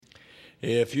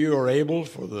If you are able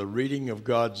for the reading of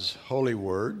God's holy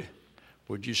word,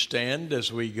 would you stand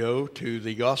as we go to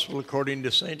the Gospel according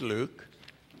to St. Luke,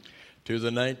 to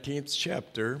the 19th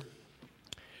chapter,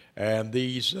 and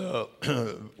these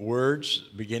words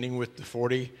beginning with the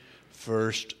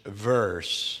 41st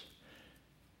verse.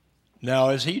 Now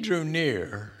as he drew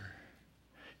near,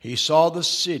 he saw the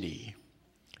city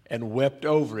and wept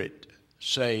over it,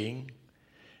 saying,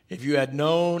 if you had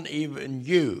known, even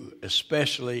you,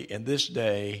 especially in this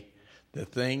day, the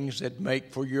things that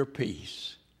make for your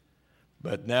peace,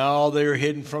 but now they are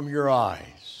hidden from your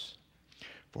eyes.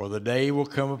 For the day will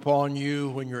come upon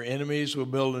you when your enemies will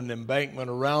build an embankment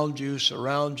around you,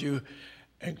 surround you,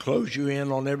 and close you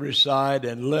in on every side,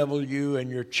 and level you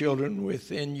and your children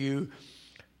within you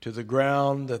to the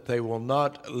ground, that they will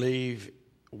not leave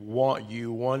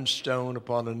you one stone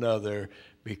upon another,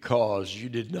 because you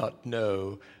did not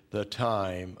know the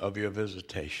time of your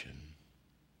visitation.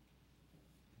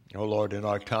 Oh Lord, in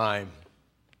our time,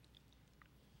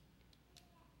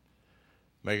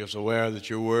 make us aware that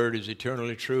your word is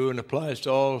eternally true and applies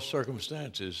to all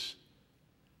circumstances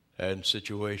and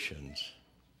situations.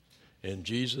 In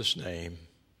Jesus' name,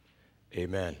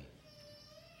 amen.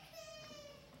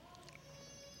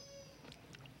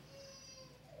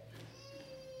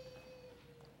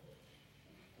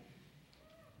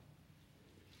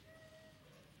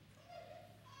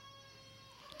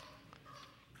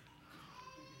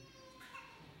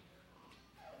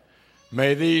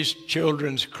 May these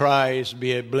children's cries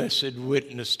be a blessed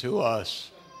witness to us.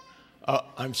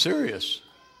 I'm serious.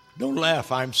 Don't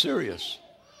laugh, I'm serious.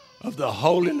 Of the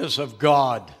holiness of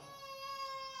God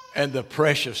and the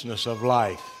preciousness of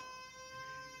life.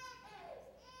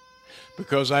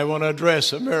 Because I want to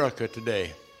address America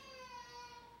today.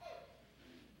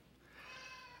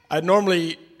 I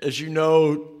normally, as you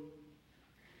know,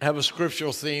 have a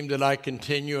scriptural theme that I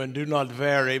continue and do not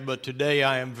vary, but today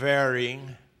I am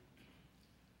varying.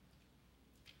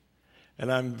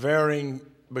 And I'm varying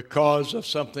because of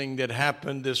something that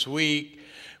happened this week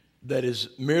that is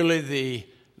merely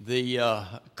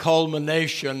the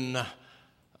culmination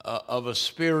of a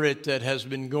spirit that has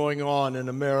been going on in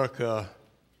America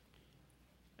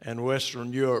and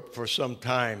Western Europe for some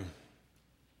time.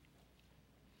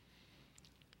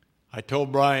 I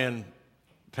told Brian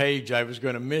Page I was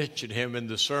going to mention him in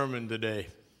the sermon today.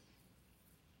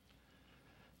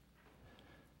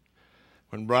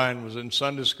 When Brian was in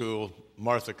Sunday school,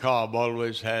 Martha Cobb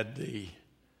always had the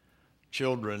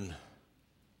children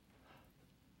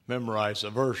memorize a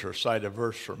verse or cite a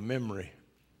verse from memory.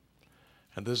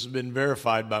 And this has been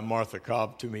verified by Martha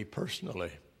Cobb to me personally.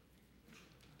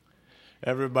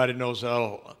 Everybody knows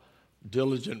how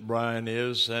diligent Brian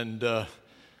is, and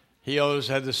he always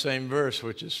had the same verse,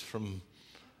 which is from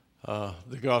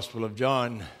the Gospel of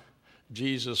John.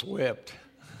 Jesus wept.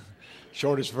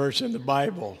 Shortest verse in the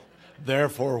Bible.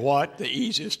 Therefore, what? The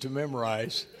easiest to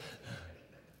memorize.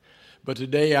 But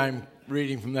today I'm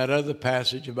reading from that other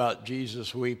passage about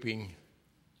Jesus weeping.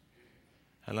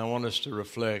 And I want us to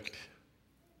reflect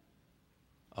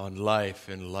on life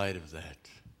in light of that.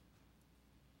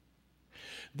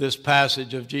 This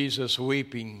passage of Jesus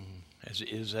weeping as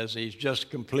he's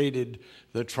just completed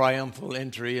the triumphal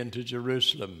entry into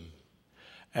Jerusalem.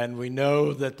 And we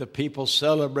know that the people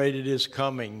celebrated his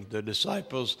coming. The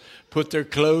disciples put their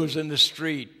clothes in the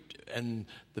street, and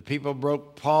the people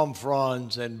broke palm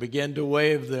fronds and began to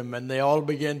wave them, and they all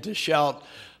began to shout,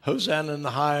 Hosanna in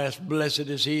the highest, blessed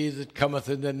is he that cometh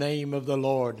in the name of the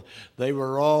Lord. They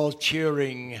were all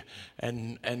cheering,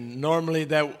 and normally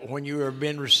that when you were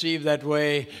being received that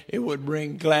way, it would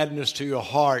bring gladness to your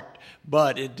heart.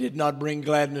 But it did not bring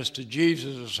gladness to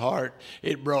Jesus' heart.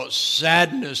 It brought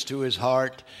sadness to his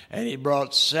heart. And he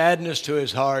brought sadness to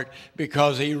his heart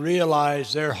because he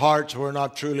realized their hearts were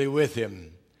not truly with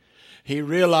him. He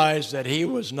realized that he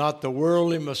was not the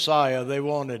worldly Messiah they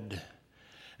wanted.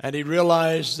 And he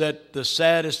realized that the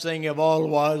saddest thing of all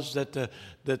was that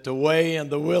the way and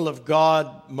the will of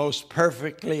God most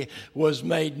perfectly was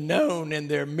made known in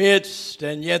their midst,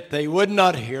 and yet they would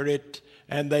not hear it.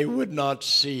 And they would not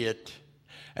see it.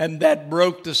 And that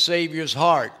broke the Savior's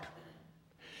heart.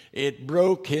 It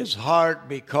broke his heart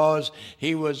because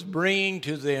he was bringing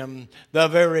to them the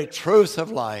very truth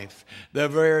of life, the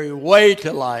very way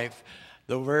to life,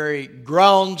 the very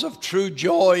grounds of true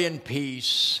joy and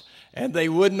peace. And they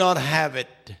would not have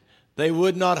it. They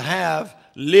would not have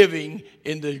living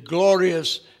in the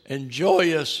glorious and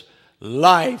joyous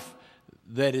life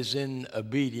that is in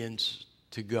obedience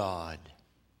to God.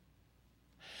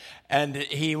 And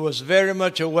he was very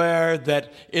much aware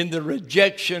that in the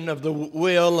rejection of the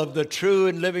will of the true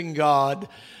and living God,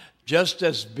 Just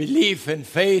as belief and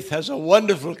faith has a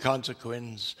wonderful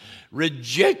consequence,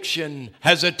 rejection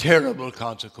has a terrible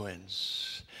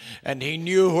consequence. And he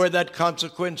knew where that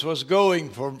consequence was going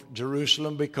for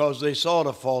Jerusalem because they sought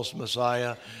a false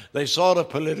Messiah. They sought a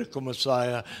political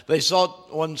Messiah. They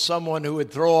sought someone who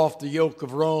would throw off the yoke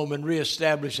of Rome and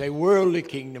reestablish a worldly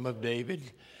kingdom of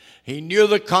David. He knew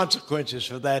the consequences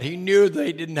for that. He knew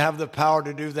they didn't have the power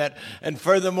to do that. And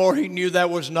furthermore, he knew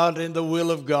that was not in the will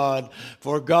of God,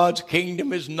 for God's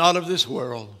kingdom is not of this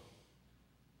world.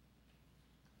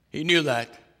 He knew that.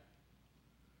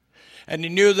 And he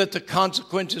knew that the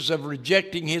consequences of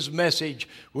rejecting his message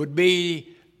would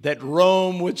be that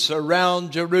Rome would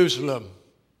surround Jerusalem,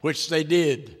 which they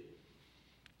did.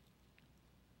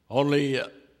 Only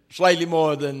slightly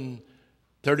more than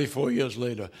 34 years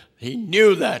later. He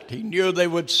knew that. He knew they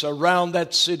would surround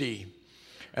that city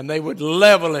and they would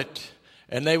level it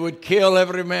and they would kill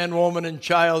every man, woman, and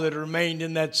child that remained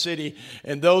in that city.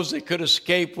 And those that could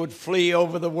escape would flee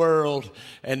over the world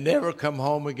and never come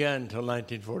home again until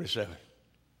 1947.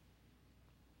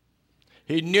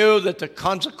 He knew that the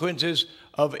consequences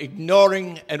of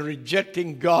ignoring and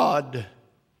rejecting God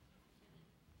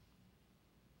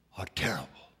are terrible.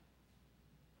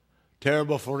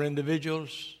 Terrible for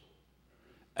individuals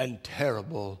and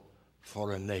terrible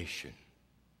for a nation.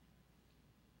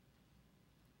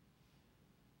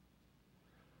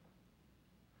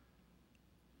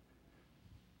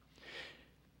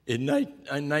 In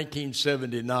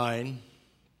 1979,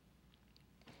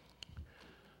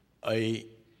 a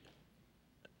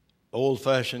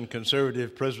old-fashioned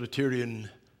conservative Presbyterian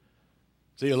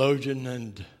theologian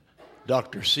and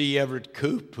Dr. C. Everett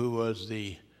Koop, who was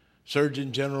the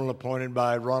Surgeon General appointed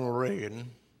by Ronald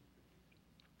Reagan,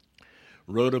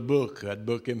 wrote a book. That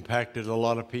book impacted a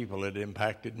lot of people. It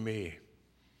impacted me,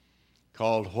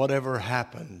 called Whatever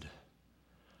Happened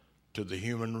to the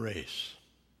Human Race.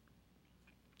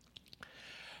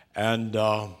 And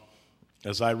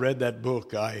as I read that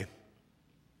book, I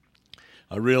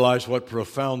realized what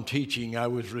profound teaching I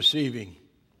was receiving.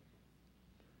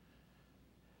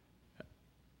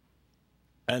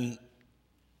 And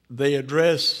they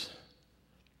address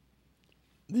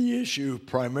the issue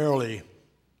primarily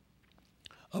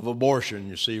of abortion.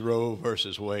 You see, Roe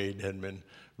versus Wade had been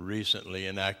recently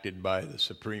enacted by the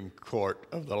Supreme Court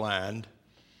of the land,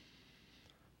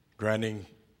 granting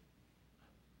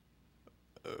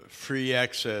free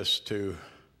access to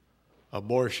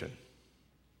abortion.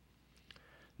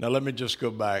 Now, let me just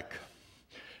go back.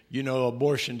 You know,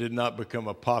 abortion did not become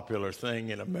a popular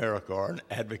thing in America or an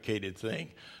advocated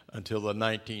thing until the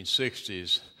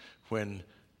 1960s, when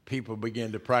people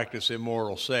began to practice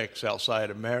immoral sex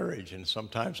outside of marriage. And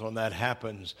sometimes when that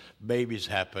happens, babies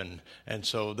happen. And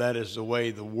so that is the way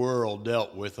the world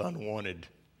dealt with unwanted.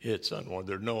 It's unwanted.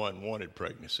 There are no unwanted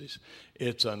pregnancies.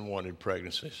 It's unwanted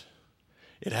pregnancies.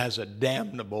 It has a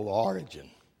damnable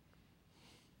origin.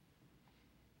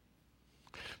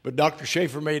 But Dr.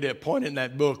 Schaeffer made a point in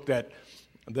that book that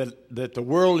the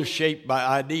world is shaped by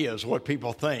ideas, what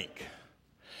people think.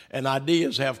 And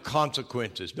ideas have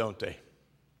consequences, don't they?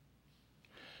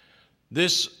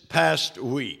 This past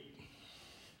week,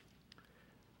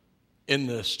 in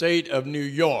the state of New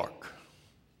York,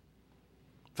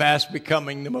 fast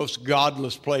becoming the most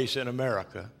godless place in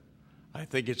America, I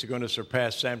think it's going to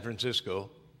surpass San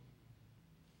Francisco.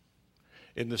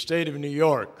 In the state of New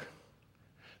York,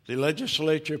 the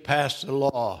legislature passed a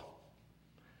law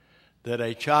that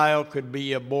a child could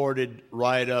be aborted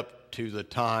right up to the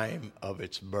time of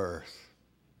its birth.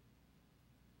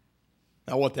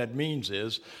 Now, what that means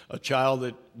is a child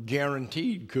that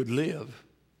guaranteed could live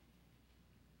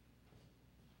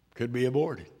could be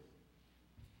aborted.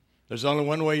 There's only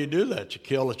one way you do that. You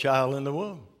kill a child in the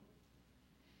womb.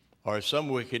 Or as some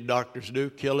wicked doctors do,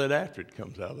 kill it after it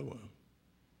comes out of the womb.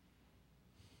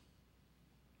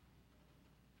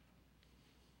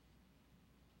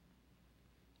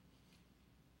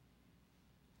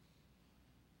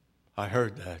 I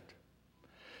heard that.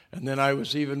 And then I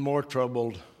was even more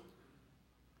troubled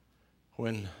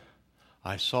when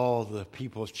I saw the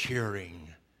people cheering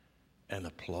and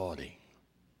applauding.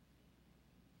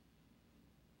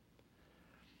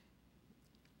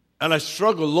 And I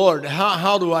struggled, Lord,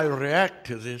 how do I react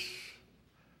to this?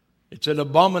 It's an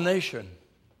abomination.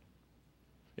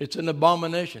 It's an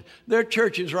abomination. There are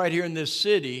churches right here in this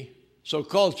city,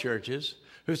 so-called churches,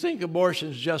 who think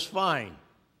abortion's just fine.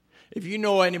 If you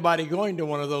know anybody going to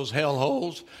one of those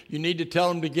hellholes, you need to tell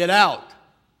them to get out.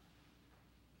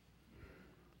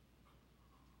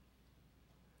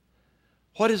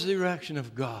 What is the reaction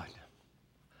of God?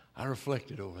 I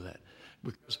reflected over that.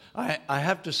 Because I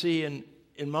have to see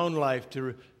in my own life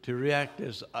to to react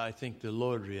as I think the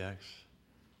Lord reacts.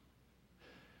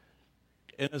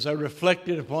 And as I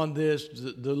reflected upon this,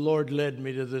 the Lord led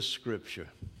me to this scripture.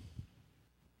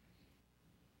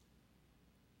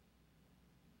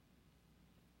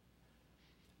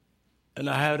 And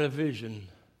I had a vision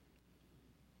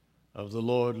of the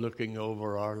Lord looking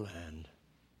over our land.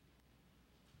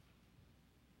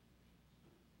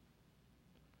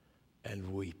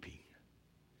 And weeping.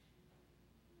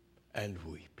 And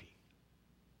weeping.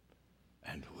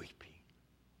 And weeping.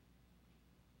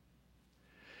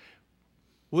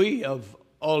 We of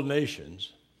all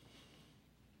nations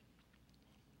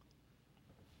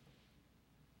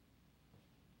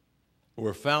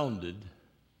were founded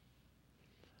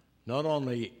not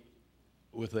only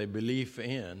with a belief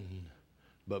in,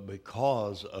 but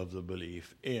because of the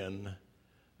belief in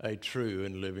a true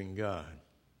and living God.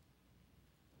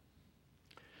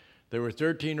 There were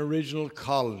 13 original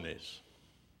colonies,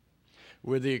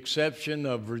 with the exception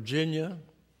of Virginia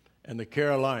and the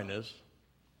Carolinas,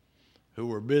 who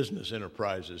were business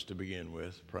enterprises to begin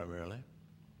with, primarily.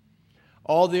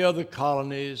 All the other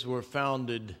colonies were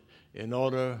founded in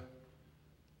order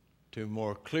to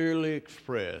more clearly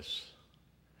express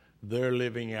their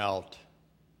living out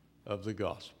of the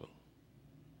gospel.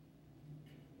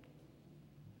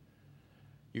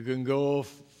 You can go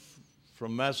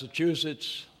from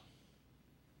Massachusetts,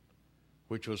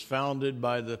 which was founded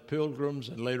by the Pilgrims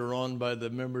and later on by the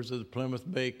members of the Plymouth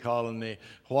Bay Colony.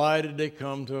 Why did they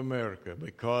come to America?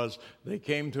 Because they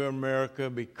came to America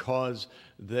because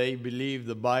they believed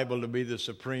the Bible to be the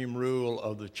supreme rule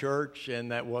of the church,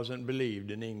 and that wasn't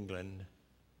believed in England.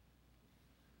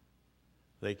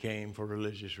 They came for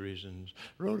religious reasons.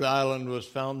 Rhode Island was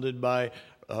founded by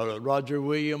Roger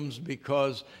Williams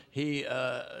because he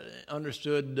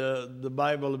understood the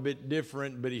Bible a bit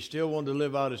different, but he still wanted to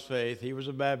live out his faith. He was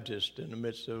a Baptist in the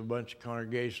midst of a bunch of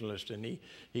Congregationalists, and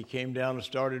he came down and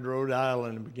started Rhode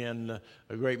Island and began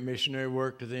a great missionary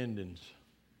work to the Indians.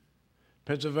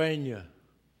 Pennsylvania,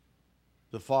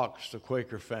 the Fox, the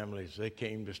Quaker families, they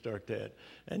came to start that.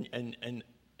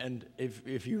 And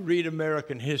if you read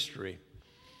American history,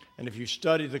 and if you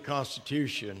study the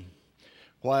Constitution,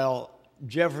 while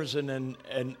Jefferson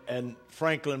and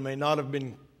Franklin may not have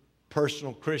been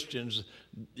personal Christians,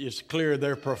 it's clear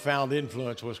their profound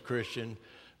influence was Christian.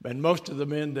 And most of the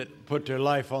men that put their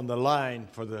life on the line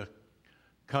for the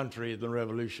country, the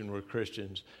Revolution, were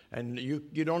Christians. And you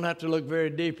don't have to look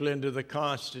very deeply into the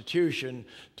Constitution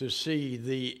to see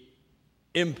the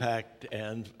impact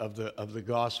of the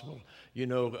gospel. You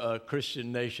know,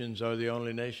 Christian nations are the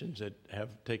only nations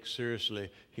that take seriously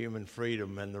human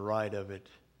freedom and the right of it.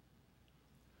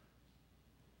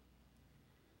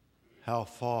 How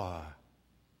far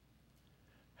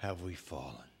have we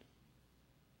fallen?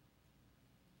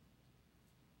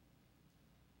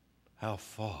 How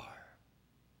far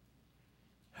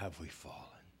have we fallen?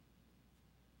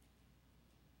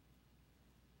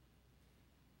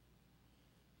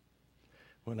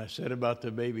 When I said about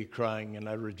the baby crying, and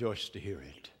I rejoiced to hear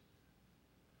it,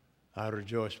 I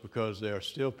rejoice because there are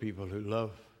still people who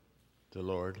love the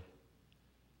Lord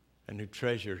and who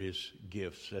treasure His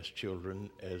gifts as children,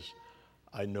 as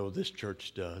I know this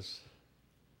church does.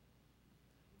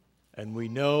 And we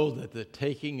know that the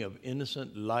taking of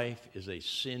innocent life is a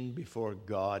sin before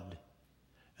God.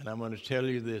 And I'm going to tell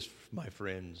you this, my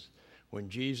friends. When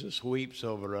Jesus weeps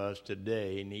over us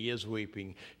today, and He is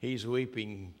weeping, He's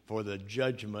weeping for the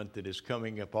judgment that is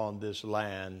coming upon this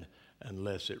land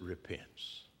unless it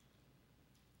repents.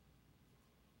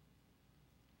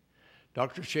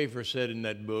 Dr. Schaefer said in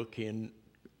that book, he and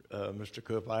Mr.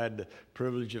 Coop, I had the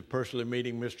privilege of personally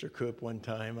meeting Mr. Coop one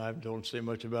time. I don't say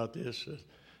much about this.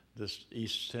 This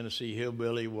East Tennessee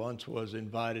hillbilly once was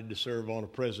invited to serve on a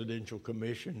presidential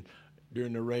commission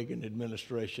during the Reagan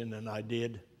administration, and I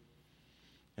did.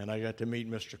 And I got to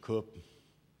meet Mr. Coop,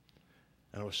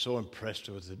 and I was so impressed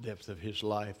with the depth of his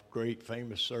life. Great,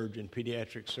 famous surgeon,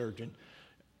 pediatric surgeon.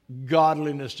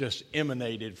 Godliness just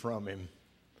emanated from him.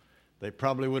 They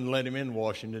probably wouldn't let him in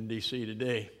Washington, D.C.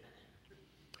 today.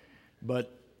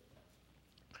 But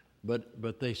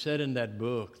they said in that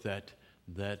book that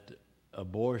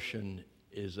abortion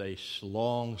is a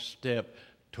long step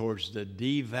towards the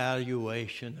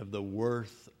devaluation of the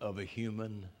worth of a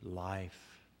human life.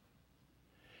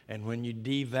 And when you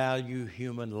devalue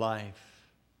human life,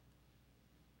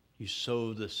 you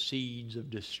sow the seeds of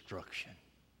destruction.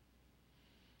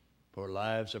 For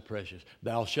lives are precious.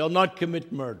 Thou shalt not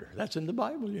commit murder. That's in the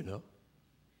Bible, you know.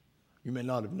 You may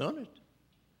not have known it.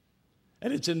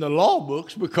 And it's in the law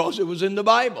books because it was in the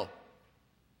Bible.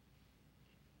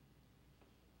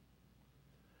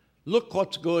 Look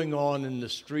what's going on in the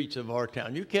streets of our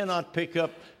town. You cannot pick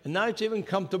up, and now it's even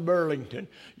come to Burlington,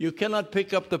 you cannot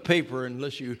pick up the paper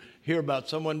unless you hear about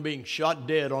someone being shot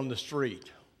dead on the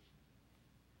street.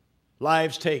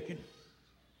 Lives taken.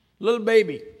 Little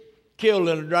baby killed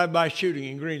in a drive-by shooting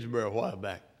in Greensboro a while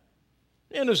back.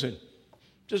 Innocent.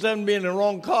 Just happened to be in the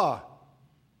wrong car.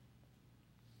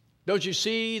 Don't you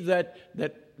see that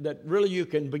really you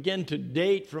can begin to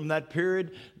date from that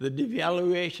period the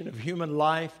devaluation of human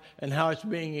life and how it's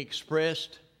being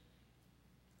expressed?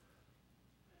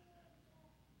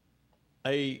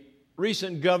 A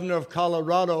recent governor of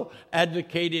Colorado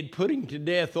advocated putting to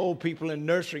death old people in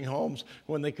nursing homes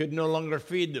when they could no longer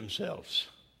feed themselves.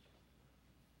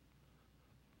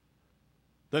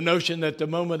 The notion that the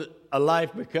moment a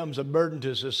life becomes a burden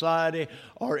to society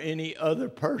or any other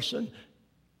person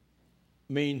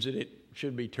means that it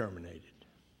should be terminated.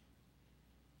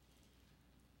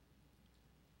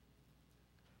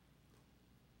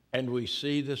 And we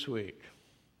see this week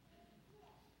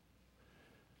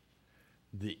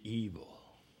the evil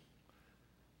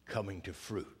coming to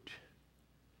fruit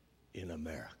in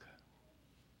America.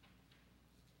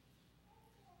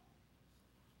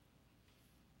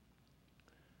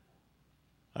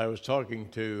 I was talking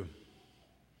to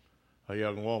a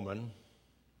young woman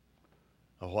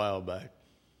a while back.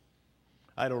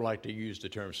 I don't like to use the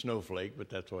term snowflake, but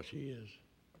that's what she is.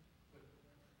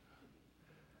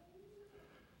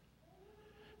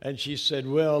 And she said,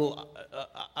 well,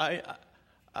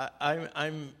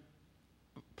 I'm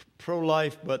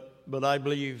pro-life, but I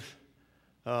believe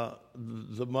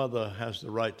the mother has the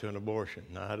right to an abortion.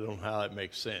 Now, I don't know how that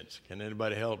makes sense. Can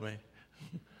anybody help me?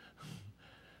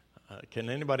 Can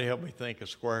anybody help me think a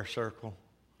square circle?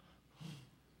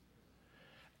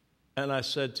 And I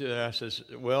said to her, I says,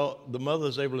 well, the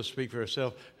mother's able to speak for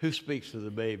herself. Who speaks to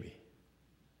the baby?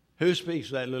 Who speaks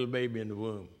to that little baby in the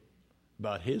womb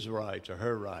about his rights or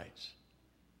her rights?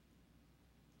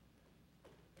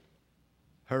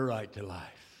 Her right to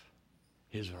life,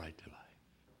 his right to life.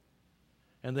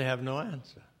 And they have no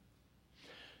answer.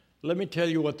 Let me tell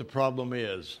you what the problem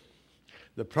is.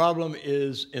 The problem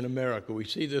is in America. We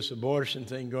see this abortion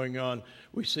thing going on.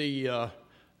 We see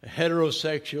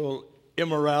heterosexual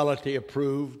immorality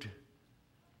approved.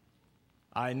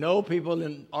 I know people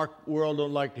in our world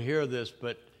don't like to hear this,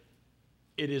 but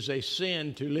it is a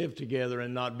sin to live together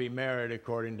and not be married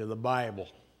according to the Bible.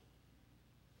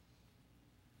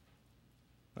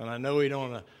 And I know we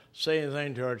don't want to say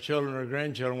anything to our children or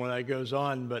grandchildren when that goes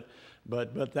on,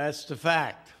 but that's the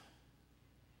fact.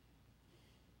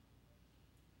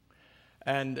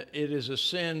 And it is a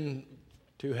sin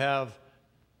to have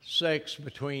sex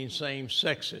between same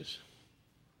sexes.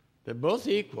 They're both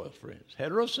equal, friends.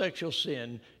 Heterosexual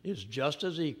sin is just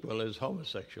as equal as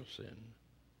homosexual sin.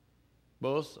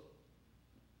 Both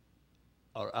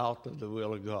are out of the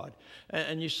will of God.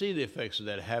 And you see the effects of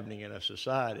that happening in our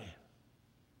society.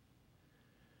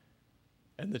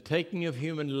 And the taking of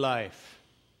human life,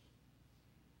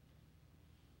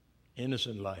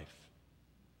 innocent life.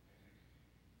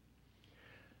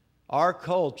 Our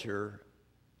culture,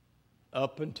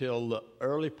 up until the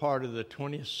early part of the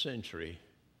 20th century,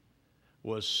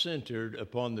 was centered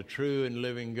upon the true and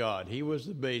living God. He was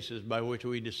the basis by which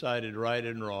we decided right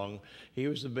and wrong. He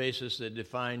was the basis that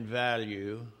defined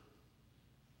value.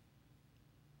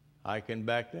 I can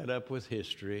back that up with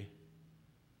history.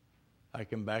 I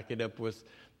can back it up with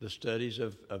the studies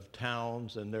of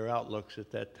towns and their outlooks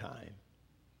at that time.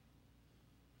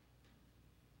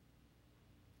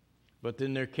 But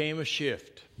then there came a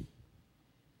shift.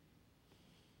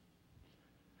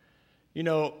 You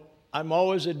know, I'm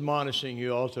always admonishing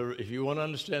you all to, if you want to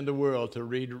understand the world, to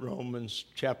read Romans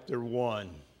chapter 1.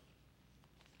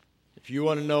 If you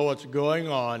want to know what's going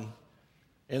on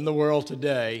in the world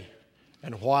today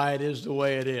and why it is the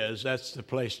way it is, that's the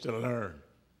place to learn.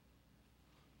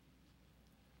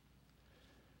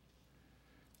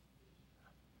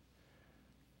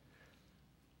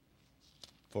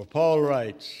 For Paul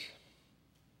writes,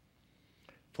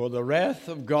 for the wrath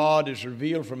of God is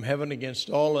revealed from heaven against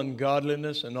all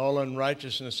ungodliness and all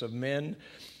unrighteousness of men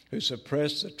who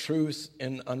suppress the truth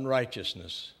in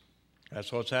unrighteousness.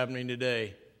 That's what's happening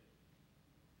today.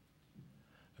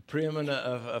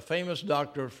 A famous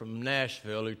doctor from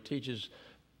Nashville who teaches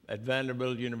at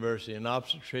Vanderbilt University, an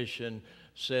obstetrician,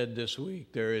 said this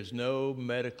week, there is no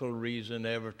medical reason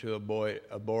ever to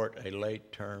abort a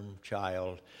late-term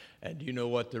child. And do you know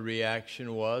what the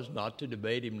reaction was? Not to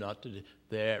debate him,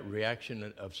 the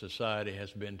reaction of society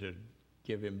has been to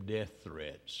give him death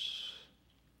threats.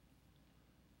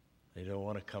 They don't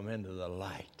want to come into the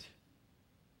light.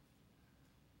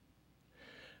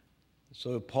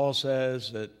 So Paul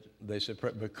says that they said,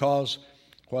 because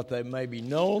what they may be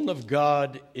known of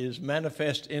God is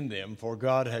manifest in them, for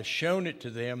God has shown it to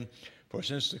them. For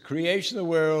since the creation of the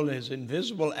world, his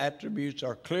invisible attributes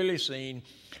are clearly seen,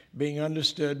 being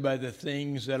understood by the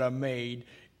things that are made,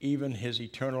 even his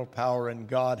eternal power and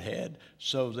Godhead,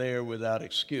 so they are without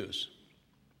excuse.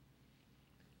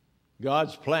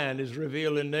 God's plan is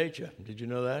revealed in nature. Did you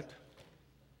know that?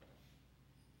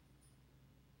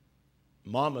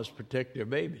 Mamas protect their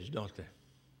babies, don't they?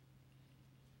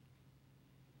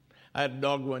 I had a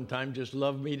dog one time just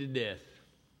loved me to death.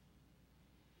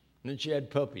 And then she had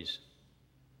puppies.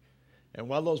 And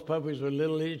while those puppies were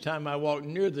little, anytime I walked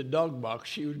near the dog box,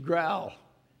 she would growl.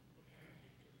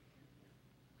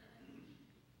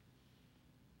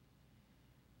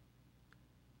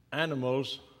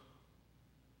 Animals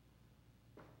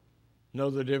know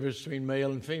the difference between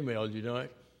male and female. Do you know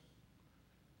it?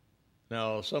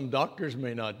 Now, some doctors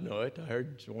may not know it. I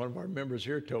heard one of our members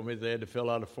here told me they had to fill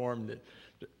out a form that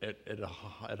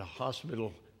at a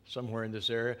hospital somewhere in this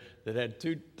area that had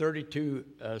 32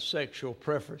 sexual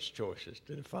preference choices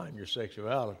to define your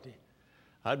sexuality.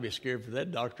 I'd be scared for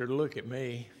that doctor to look at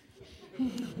me.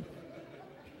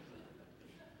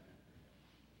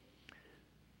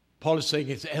 Paul is saying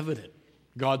it's evident,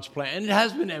 God's plan. And it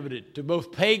has been evident to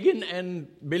both pagan and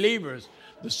believers,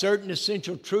 the certain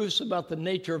essential truths about the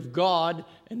nature of God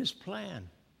and his plan.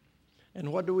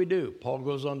 And what do? Paul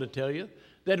goes on to tell you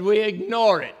that we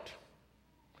ignore it.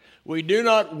 We do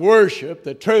not worship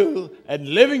the true and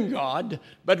living God,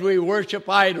 but we worship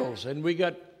idols. And we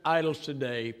got idols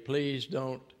today. Please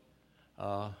don't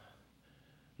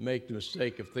make the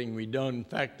mistake of thinking we don't. In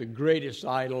fact, the greatest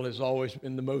idol has always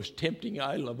been the most tempting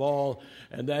idol of all,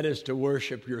 and that is to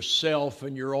worship yourself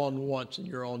and your own wants and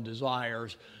your own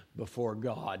desires before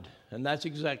God. And that's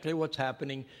exactly what's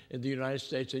happening in the United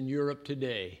States and Europe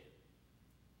today.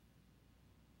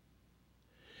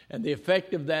 And the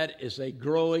effect of that is a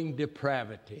growing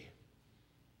depravity.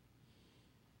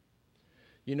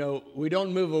 You know, we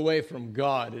don't move away from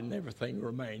God and everything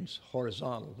remains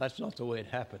horizontal. That's not the way it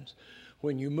happens.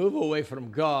 When you move away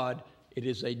from God, it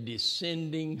is a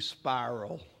descending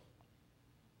spiral.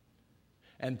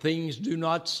 And things do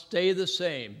not stay the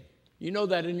same. You know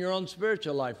that in your own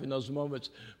spiritual life, in those moments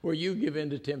where you give in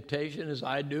to temptation, as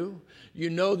I do. You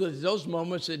know that those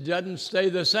moments it doesn't stay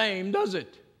the same, does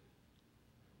it?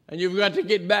 And you've got to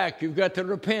get back. You've got to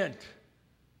repent.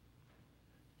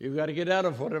 You've got to get out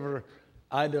of whatever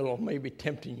idol may be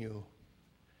tempting you.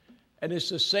 And it's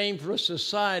the same for a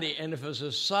society. And if a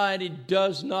society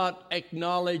does not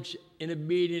acknowledge in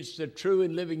obedience the true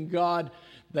and living God,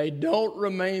 they don't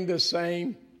remain the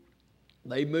same.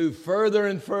 They move further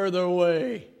and further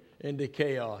away into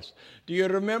chaos. Do you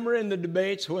remember in the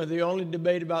debates when the only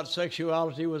debate about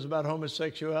sexuality was about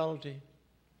homosexuality?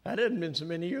 That hadn't been so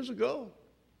many years ago.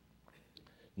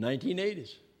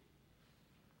 1980s.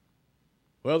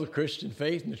 Well, the Christian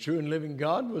faith and the true and living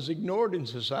God was ignored in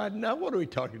society. Now, what are we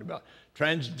talking about?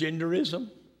 Transgenderism?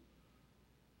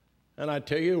 And I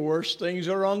tell you, worse things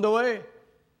are on the way.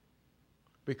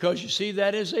 Because you see,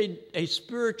 that is a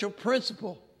spiritual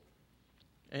principle.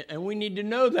 And we need to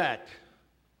know that.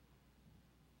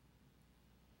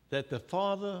 That the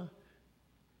Father,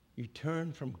 you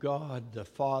turn from God, the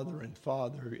Father, and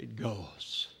Father, it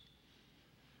goes.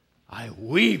 I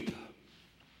weep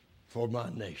for my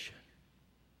nation.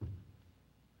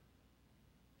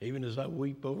 Even as I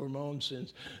weep over my own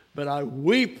sins. But I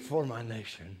weep for my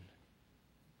nation.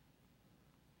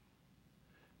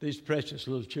 These precious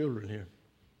little children here.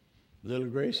 Little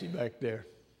Gracie back there.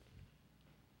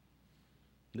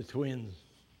 The twins.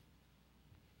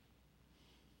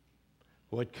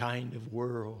 What kind of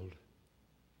world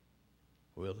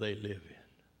will they live in?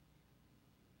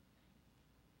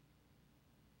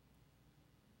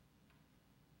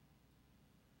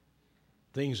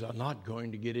 Things are not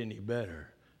going to get any better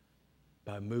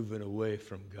by moving away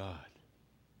from God.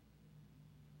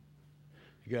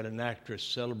 You got an actress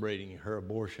celebrating her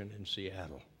abortion in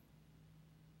Seattle.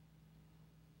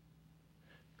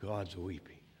 God's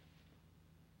weeping.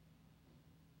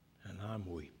 And I'm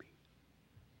weeping.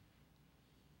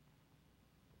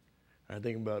 I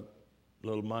think about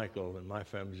little Michael, and my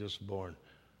family just born.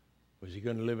 Was he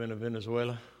going to live in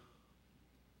Venezuela?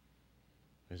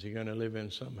 Is he going to live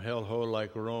in some hellhole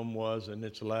like Rome was in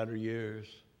its latter years,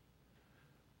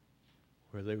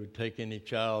 where they would take any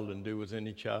child and do with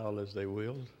any child as they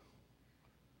willed?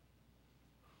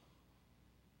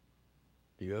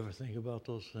 Do you ever think about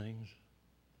those things?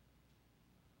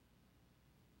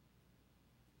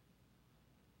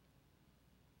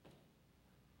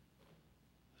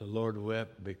 The Lord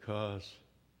wept because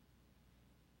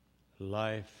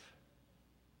life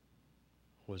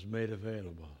was made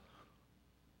available.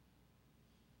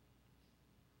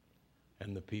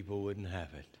 And the people wouldn't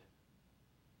have it.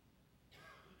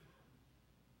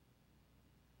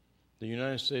 The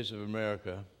United States of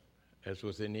America, as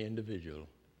with any individual,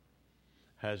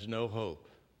 has no hope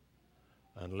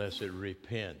unless it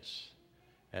repents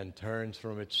and turns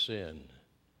from its sin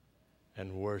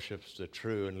and worships the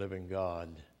true and living God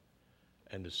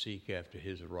and to seek after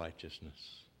His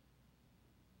righteousness.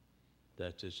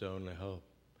 That's its only hope.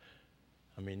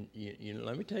 I mean,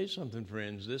 let me tell you something,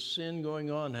 friends. This sin going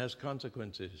on has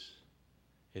consequences.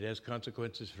 It has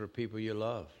consequences for people you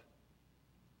love.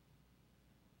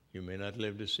 You may not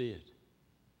live to see it,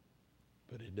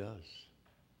 but it does.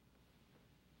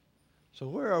 So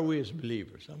where are we as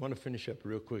believers? I want to finish up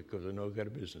real quick because I know we've got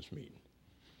a business meeting.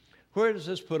 Where does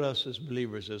this put us as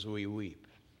believers as we weep?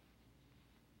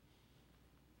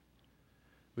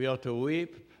 We ought to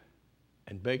weep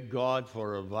and beg God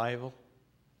for a revival.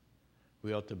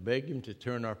 We ought to beg Him to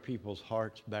turn our people's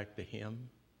hearts back to Him.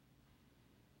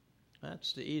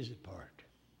 That's the easy part.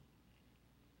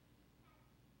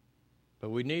 But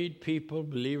we need people,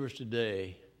 believers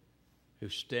today, who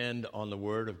stand on the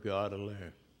Word of God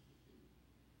alone.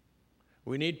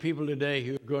 We need people today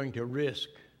who are going to risk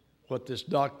what this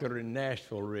doctor in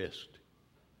Nashville risked.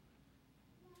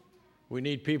 We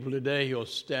need people today who will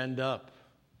stand up.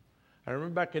 I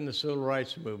remember back in the civil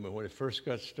rights movement when it first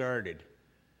got started,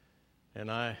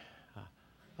 and I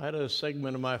had a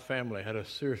segment of my family had a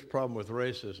serious problem with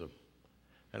racism.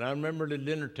 And I remember at the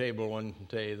dinner table one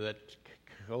day that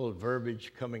old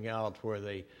verbiage coming out where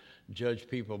they judge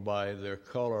people by their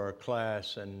color or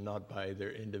class and not by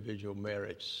their individual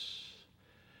merits.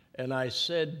 And I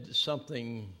said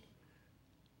something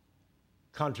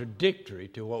contradictory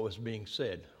to what was being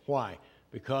said. Why?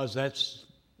 Because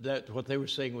that what they were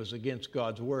saying was against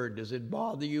God's word. Does it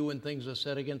bother you when things are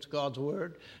said against God's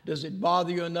word? Does it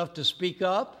bother you enough to speak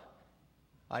up?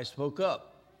 I spoke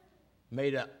up.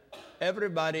 Made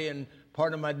everybody in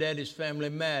part of my daddy's family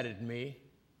mad at me.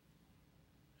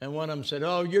 And one of them said,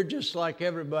 "Oh, you're just like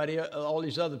everybody, all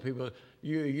these other people.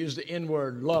 You use the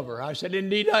N-word, lover." I said,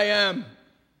 "Indeed I am.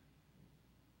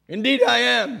 Indeed I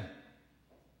am.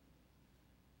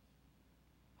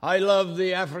 I love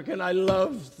the African. I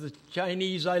love the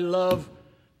Chinese. I love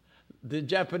the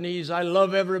Japanese. I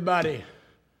love everybody.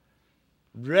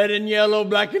 Red and yellow,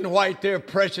 black and white, they're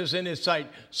precious in His sight.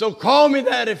 So call me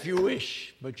that if you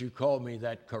wish, but you call me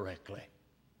that correctly."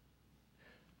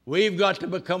 We've got to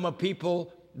become a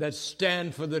people that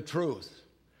stand for the truth.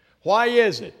 Why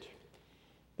is it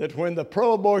that when the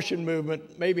pro-abortion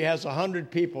movement maybe has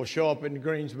 100 people show up in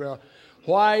Greensboro,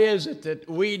 why is it that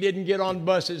we didn't get on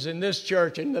buses in this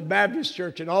church and the Baptist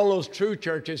church and all those true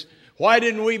churches? Why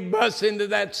didn't we bus into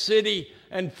that city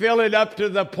and fill it up to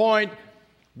the point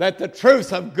that the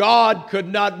truth of God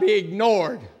could not be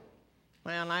ignored?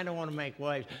 Well, I don't want to make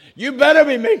waves. You better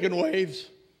be making waves.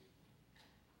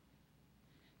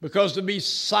 Because to be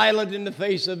silent in the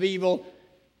face of evil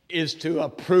is to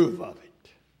approve of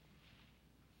it.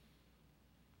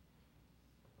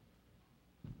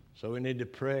 So we need to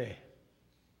pray.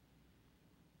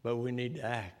 But we need to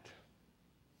act.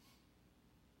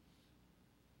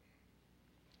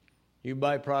 You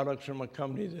buy products from a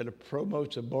company that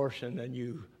promotes abortion and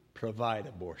you provide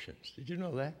abortions. Did you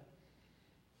know that?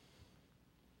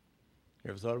 You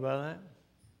ever thought about that?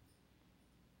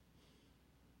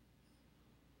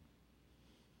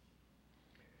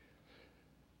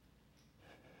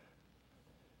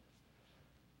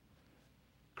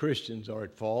 Christians are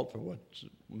at fault for what's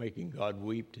making God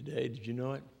weep today. Did you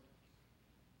know it?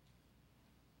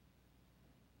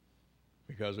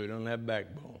 Because we don't have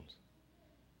backbones.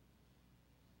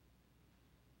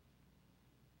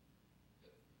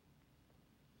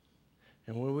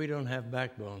 And when we don't have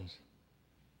backbones,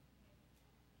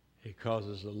 it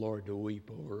causes the Lord to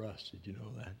weep over us. Did you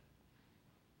know that?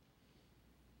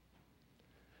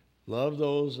 Love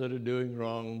those that are doing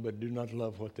wrong, but do not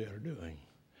love what they are doing.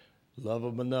 Love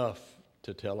them enough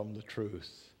to tell them the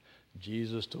truth.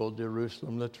 Jesus told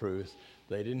Jerusalem the truth.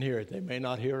 They didn't hear it. They may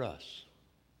not hear us.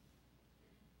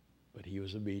 But He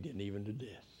was obedient even to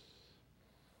death.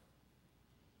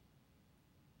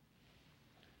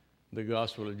 The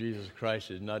gospel of Jesus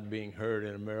Christ is not being heard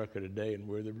in America today, and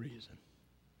we're the reason.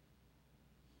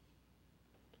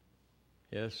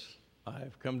 Yes, I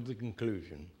have come to the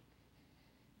conclusion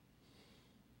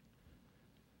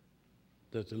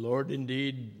that the Lord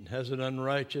indeed has an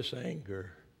unrighteous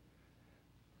anger,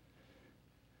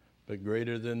 but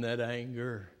greater than that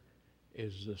anger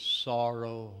is the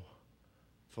sorrow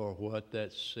for what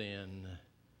that sin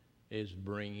is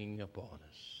bringing upon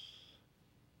us.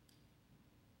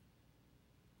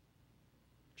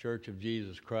 Church of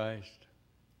Jesus Christ,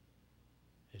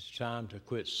 it's time to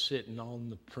quit sitting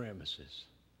on the premises.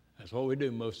 That's what we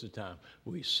do most of the time.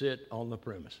 We sit on the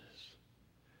premises.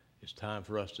 It's time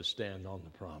for us to stand on the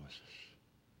promises.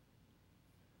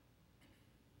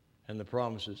 And the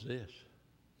promise is this: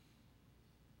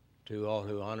 to all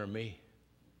who honor me,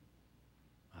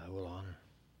 I will honor.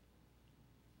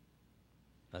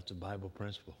 That's a Bible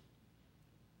principle.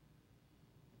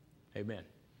 Amen.